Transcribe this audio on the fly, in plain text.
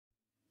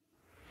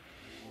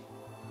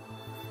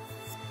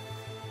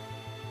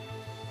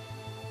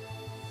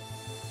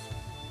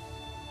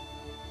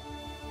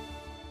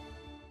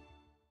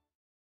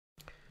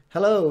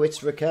Hello,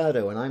 it's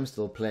Ricardo, and I'm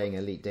still playing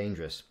Elite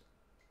Dangerous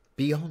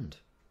Beyond.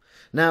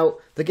 Now,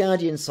 the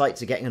Guardian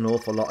sites are getting an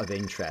awful lot of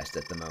interest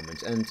at the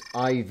moment, and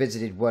I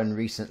visited one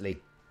recently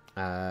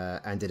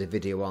and did a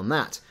video on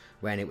that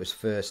when it was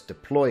first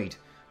deployed,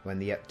 when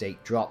the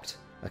update dropped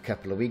a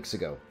couple of weeks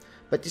ago.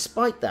 But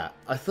despite that,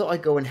 I thought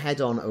I'd go and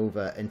head on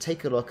over and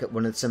take a look at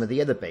some of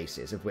the other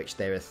bases, of which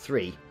there are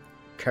 3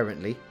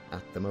 currently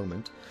at the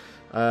moment,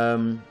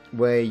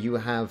 where you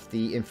have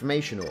the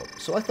information orb.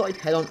 So I thought I'd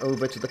head on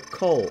over to the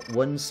Col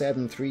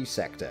 173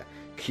 sector,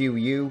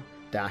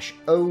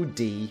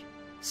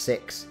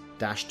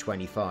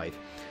 QU-OD6-25,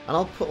 and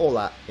I'll put all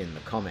that in the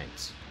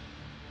comments.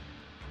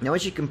 Now,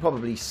 as you can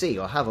probably see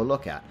or have a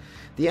look at,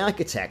 the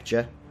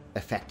architecture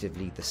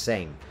effectively the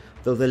same,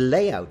 though the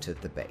layout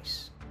of the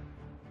base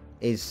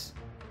is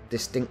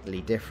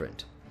distinctly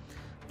different.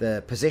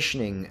 The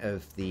positioning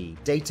of the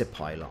data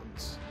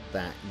pylons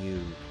that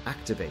you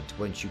activate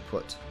once you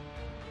put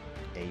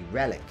a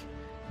relic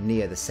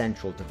near the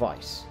central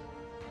device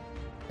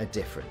are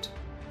different.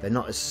 They're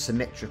not as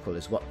symmetrical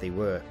as what they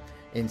were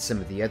in some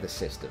of the other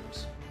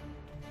systems.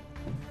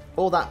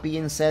 All that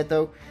being said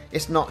though,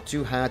 it's not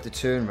too hard to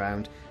turn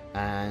around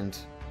and,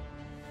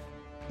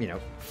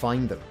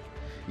 find them.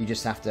 You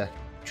just have to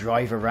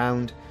drive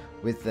around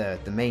with the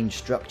main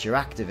structure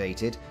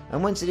activated,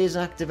 and once it is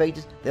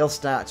activated, they'll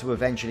start to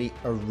eventually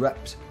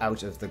erupt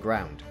out of the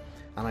ground.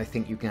 And I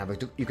think you can have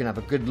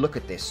a good look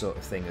at this sort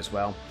of thing as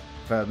well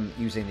from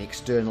using the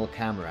external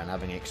camera and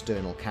having an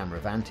external camera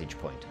vantage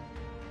point.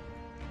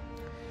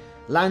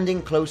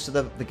 Landing close to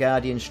the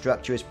Guardian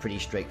structure is pretty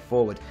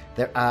straightforward.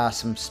 There are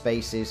some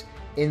spaces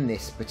in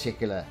this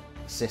particular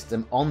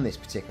system, on this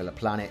particular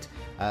planet,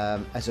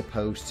 as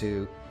opposed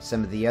to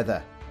some of the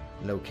other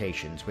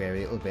locations where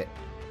it's a little bit,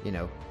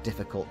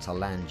 difficult to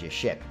land your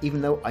ship.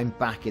 Even though I'm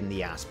back in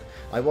the ASP,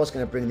 I was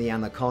going to bring the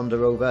Anaconda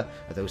over,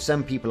 although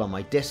some people on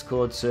my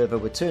Discord server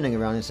were turning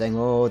around and saying,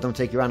 "Oh, don't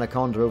take your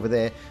Anaconda over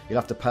there. You'll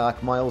have to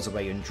park miles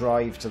away and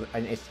drive to,"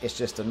 and it's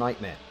just a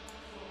nightmare.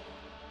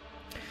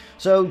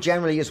 So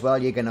generally as well,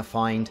 you're going to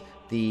find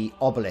the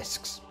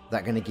obelisks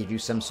that are going to give you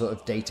some sort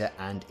of data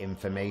and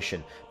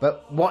information.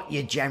 But what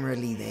you're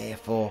generally there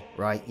for,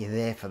 right? You're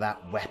there for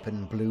that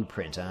weapon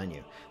blueprint, aren't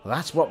you? Well,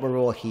 that's what we're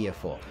all here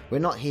for. We're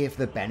not here for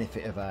the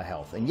benefit of our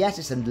health. And yes,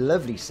 it's a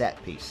lovely set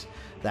piece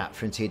that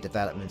Frontier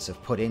Developments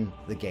have put in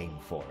the game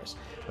for us.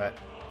 But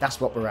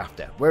that's what we're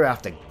after. We're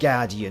after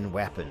Guardian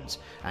weapons.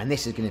 And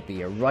this is going to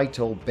be a right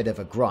old bit of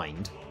a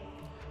grind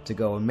to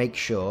go and make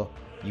sure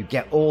you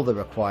get all the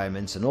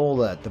requirements and all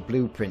the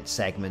blueprint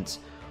segments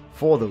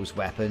for those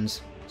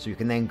weapons, so you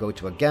can then go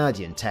to a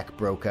Guardian tech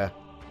broker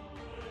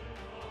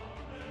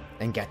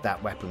and get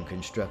that weapon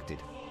constructed.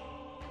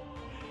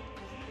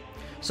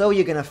 So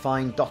you're going to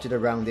find dotted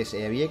around this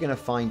area, you're going to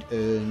find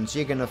urns,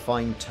 you're going to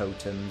find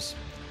totems.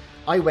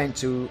 I went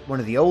to one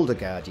of the older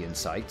Guardian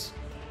sites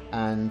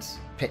and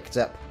picked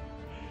up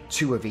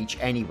 2 of each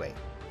anyway,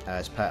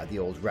 as part of the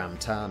old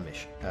Ramtar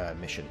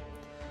mission.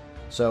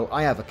 So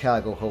I have a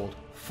cargo hold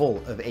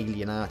full of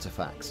alien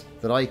artifacts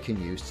that I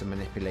can use to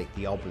manipulate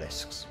the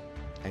obelisks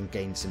and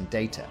gain some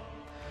data.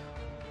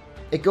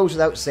 It goes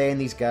without saying,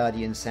 these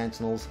Guardian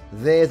sentinels,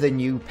 they're the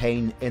new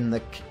pain in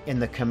the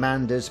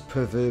commander's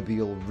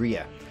proverbial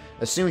rear.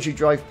 As soon as you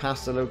drive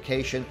past the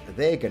location,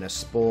 they're going to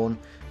spawn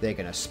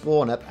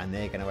up and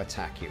they're going to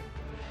attack you.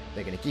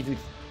 They're going to give you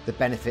the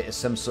benefit of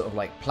some sort of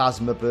like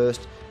plasma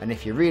burst, and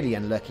if you're really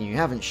unlucky and you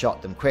haven't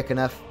shot them quick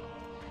enough,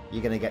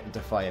 you're going to get them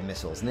to fire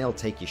missiles and they'll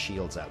take your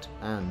shields out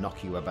and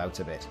knock you about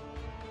a bit.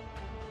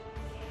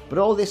 But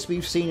all this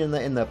we've seen in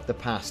the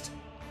past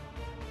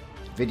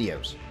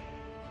videos,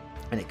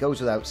 and it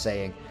goes without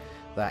saying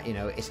that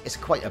it's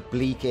quite a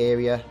bleak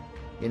area.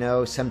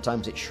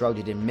 Sometimes it's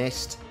shrouded in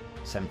mist,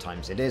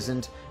 sometimes it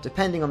isn't,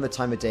 depending on the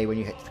time of day when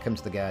you come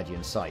to the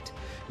Guardian site.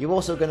 You're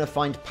also going to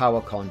find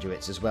power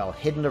conduits as well,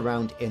 hidden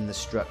around in the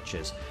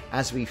structures,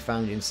 as we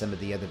found in some of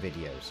the other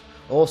videos.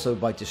 Also,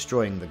 by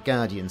destroying the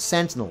Guardian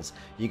sentinels,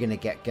 you're going to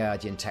get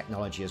Guardian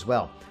technology as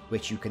well,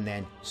 which you can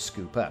then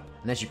scoop up.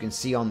 And as you can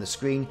see on the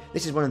screen,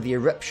 this is one of the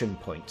eruption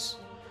points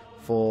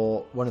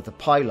for one of the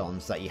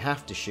pylons that you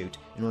have to shoot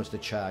in order to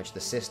charge the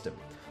system.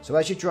 So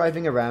as you're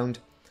driving around,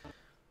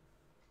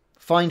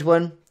 find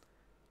one,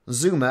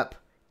 zoom up,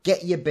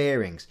 get your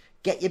bearings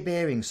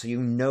so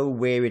you know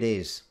where it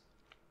is.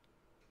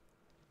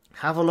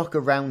 Have a look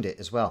around it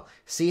as well.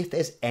 See if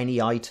there's any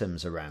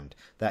items around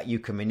that you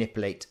can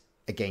manipulate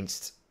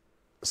against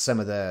some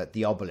of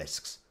the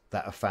obelisks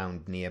that are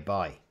found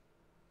nearby.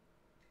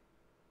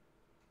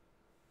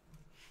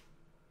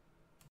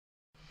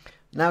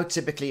 Now,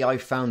 typically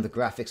I've found the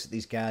graphics at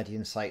these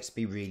Guardian sites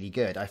be really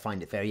good. I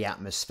find it very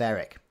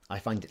atmospheric. I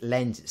find it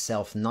lends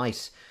itself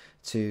nice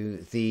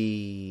to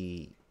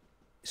the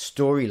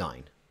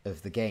storyline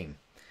of the game.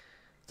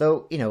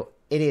 Though,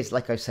 it is,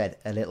 like I said,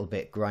 a little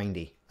bit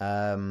grindy.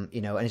 And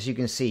as you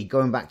can see,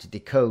 going back to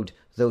decode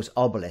those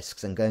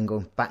obelisks and going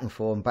back and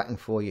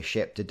forth your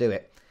ship to do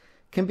it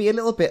can be a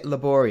little bit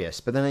laborious,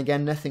 but then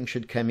again, nothing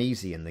should come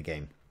easy in the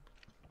game.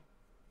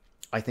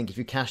 I think if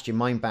you cast your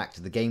mind back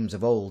to the games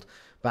of old,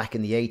 back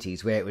in the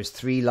 80s, where it was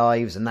 3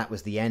 lives and that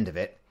was the end of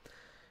it,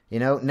 you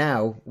know,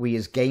 now we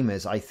as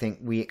gamers, I think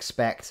we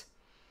expect,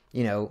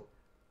 you know,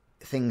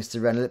 things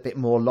to run a little bit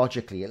more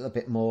logically, a little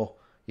bit more,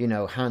 you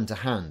know, hand to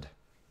hand.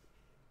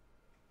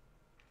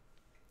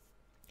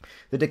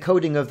 The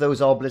decoding of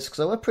those obelisks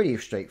are pretty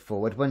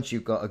straightforward once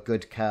you've got a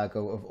good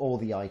cargo of all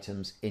the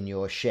items in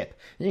your ship.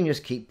 And you can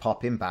just keep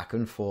popping back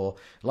and forth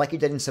like you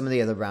did in some of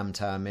the other Ram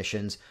Tower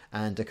missions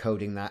and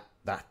decoding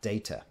that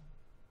data.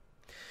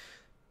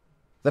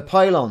 The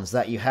pylons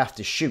that you have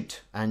to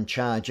shoot and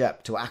charge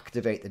up to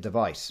activate the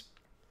device,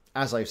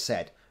 as I've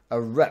said,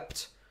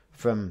 erupt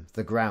from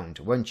the ground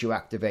once you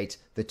activate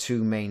the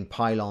 2 main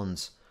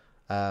pylons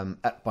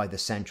up by the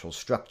central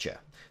structure.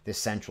 This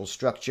central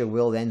structure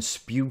will then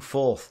spew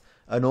forth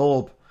an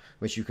orb,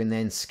 which you can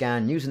then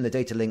scan using the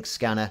data link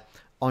scanner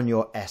on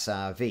your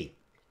SRV.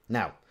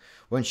 Now,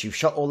 once you've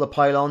shot all the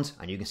pylons,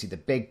 and you can see the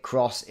big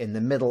cross in the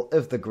middle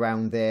of the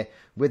ground there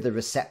with the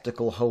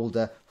receptacle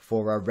holder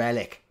for a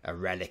relic. A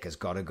relic has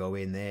got to go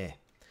in there.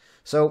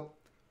 So,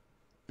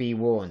 be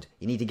warned,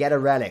 you need to get a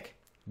relic,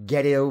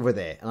 get it over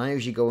there, and I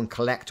usually go and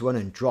collect one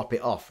and drop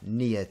it off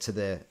near to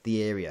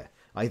the area.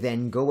 I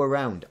then go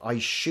around, I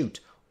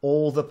shoot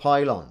all the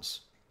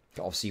pylons.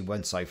 Obviously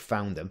once I've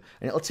found them,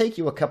 and it'll take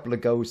you a couple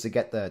of goes to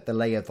get the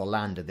lay of the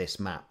land of this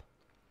map.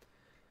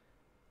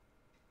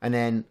 And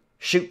then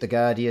shoot the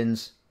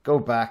Guardians, go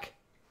back,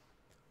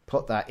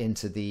 put that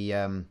into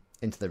the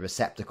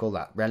receptacle,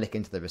 that relic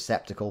into the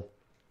receptacle,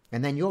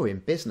 and then you're in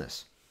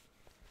business.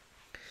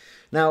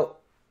 Now,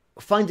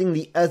 finding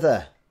the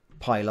other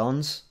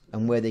pylons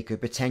and where they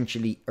could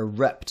potentially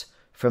erupt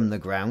from the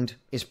ground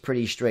is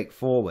pretty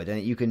straightforward,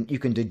 and you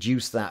can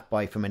deduce that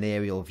from an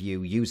aerial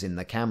view using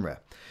the camera.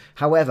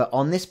 However,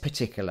 on this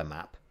particular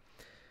map,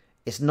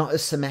 it's not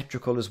as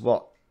symmetrical as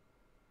what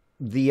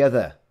the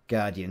other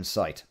Guardian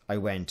site I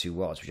went to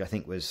was, which I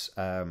think was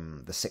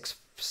the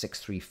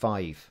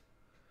 635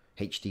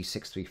 HD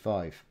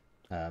 635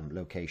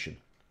 location,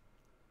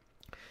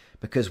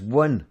 because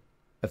one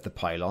of the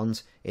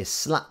pylons is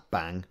slap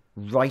bang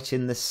right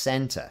in the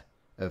center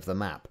of the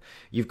map.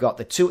 You've got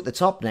the 2 at the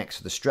top next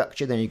to the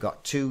structure, then you've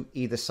got 2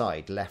 either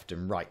side, left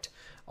and right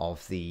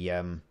of the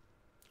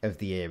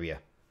area.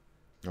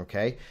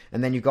 Okay,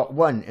 and then you've got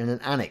 1 in an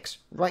annex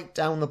right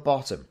down the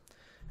bottom,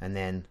 and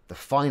then the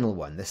final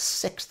one, the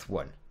 6th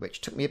one,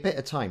 which took me a bit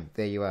of time,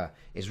 there you are,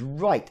 is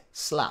right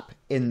slap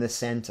in the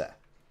center.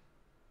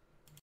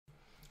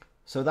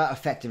 So that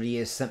effectively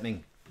is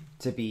something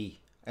to be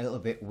a little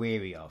bit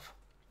wary of.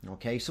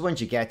 Okay, so once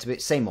you get to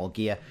it, same old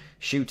gear,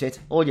 shoot it,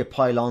 all your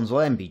pylons will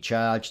then be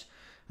charged,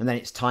 and then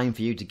it's time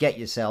for you to get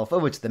yourself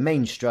over to the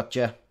main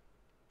structure.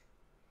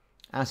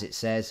 As it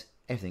says,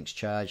 everything's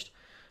charged,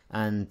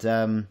 and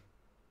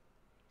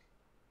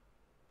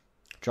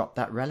drop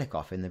that relic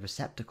off in the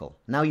receptacle.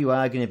 Now you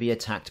are going to be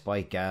attacked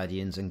by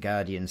Guardians and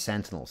Guardian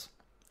Sentinels.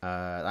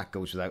 That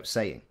goes without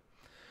saying.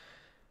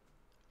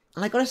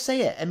 And I gotta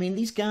say it, I mean,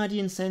 these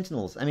Guardian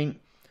Sentinels, I mean,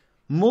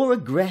 more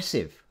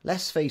aggressive,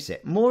 let's face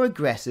it, more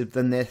aggressive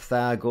than their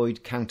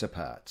Thargoid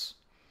counterparts.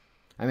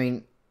 I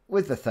mean,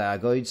 with the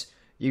Thargoids,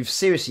 you've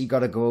seriously got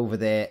to go over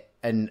there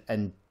and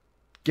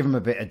give them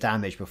a bit of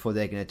damage before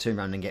they're going to turn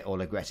around and get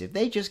all aggressive.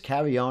 They just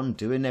carry on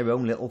doing their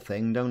own little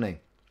thing, don't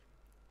they?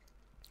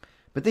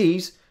 But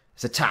these,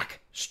 it's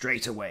attack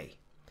straight away,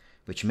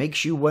 which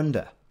makes you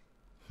wonder,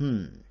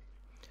 are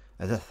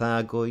the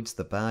Thargoids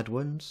the bad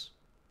ones?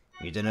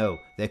 You don't know,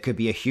 there could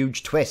be a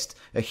huge twist,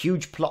 a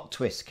huge plot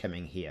twist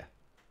coming here.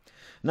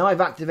 Now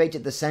I've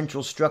activated the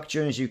central structure,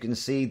 and as you can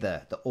see,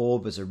 the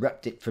orb has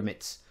erupted from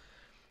its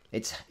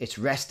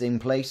resting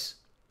place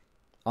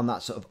on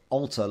that sort of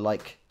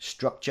altar-like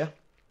structure.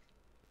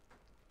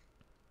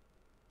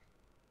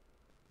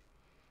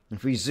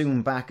 If we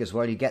zoom back as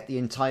well, you get the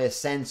entire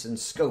sense and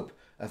scope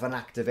of an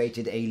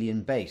activated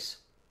alien base.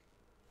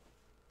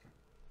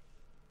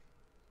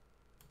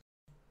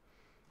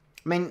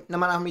 I mean, no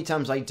matter how many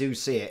times I do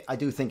see it, I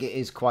do think it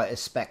is quite a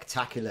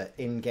spectacular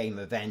in-game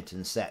event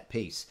and set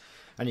piece.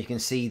 And you can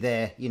see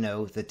there, you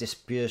know, the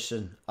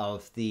dispersion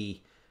of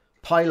the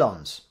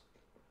pylons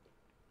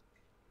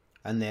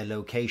and their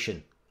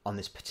location on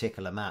this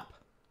particular map.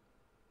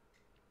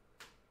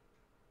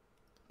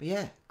 But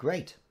yeah,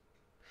 great.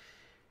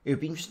 It would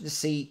be interesting to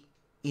see,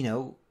 you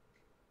know,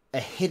 a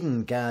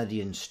hidden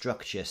Guardian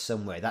structure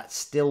somewhere that's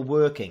still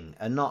working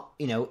and not,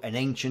 you know, an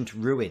ancient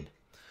ruin.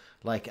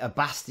 Like a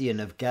bastion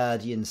of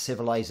Guardian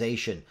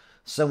civilization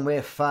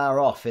somewhere far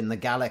off in the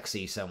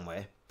galaxy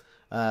somewhere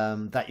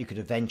that you could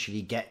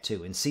eventually get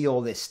to and see all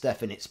this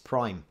stuff in its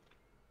prime.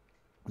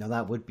 Now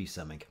that would be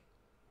something.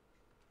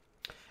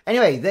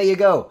 Anyway, there you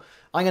go.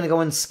 I'm going to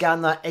go and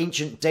scan that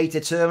ancient data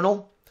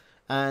terminal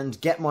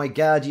and get my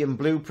Guardian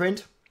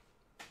blueprint.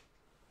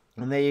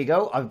 And there you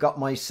go. I've got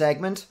my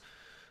segment.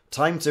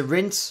 Time to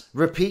rinse,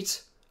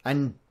 repeat,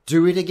 and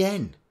do it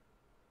again.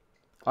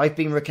 I've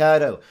been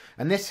Ricardo,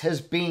 and this has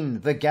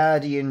been the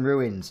Guardian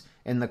Ruins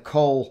in the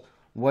Col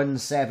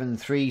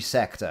 173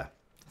 sector.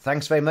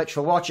 Thanks very much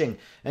for watching,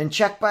 and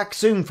check back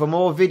soon for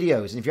more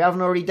videos. And if you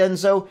haven't already done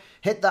so,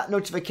 hit that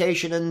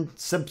notification and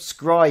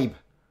subscribe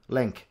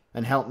link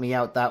and help me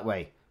out that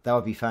way. That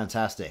would be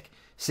fantastic.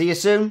 See you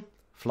soon.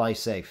 Fly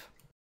safe.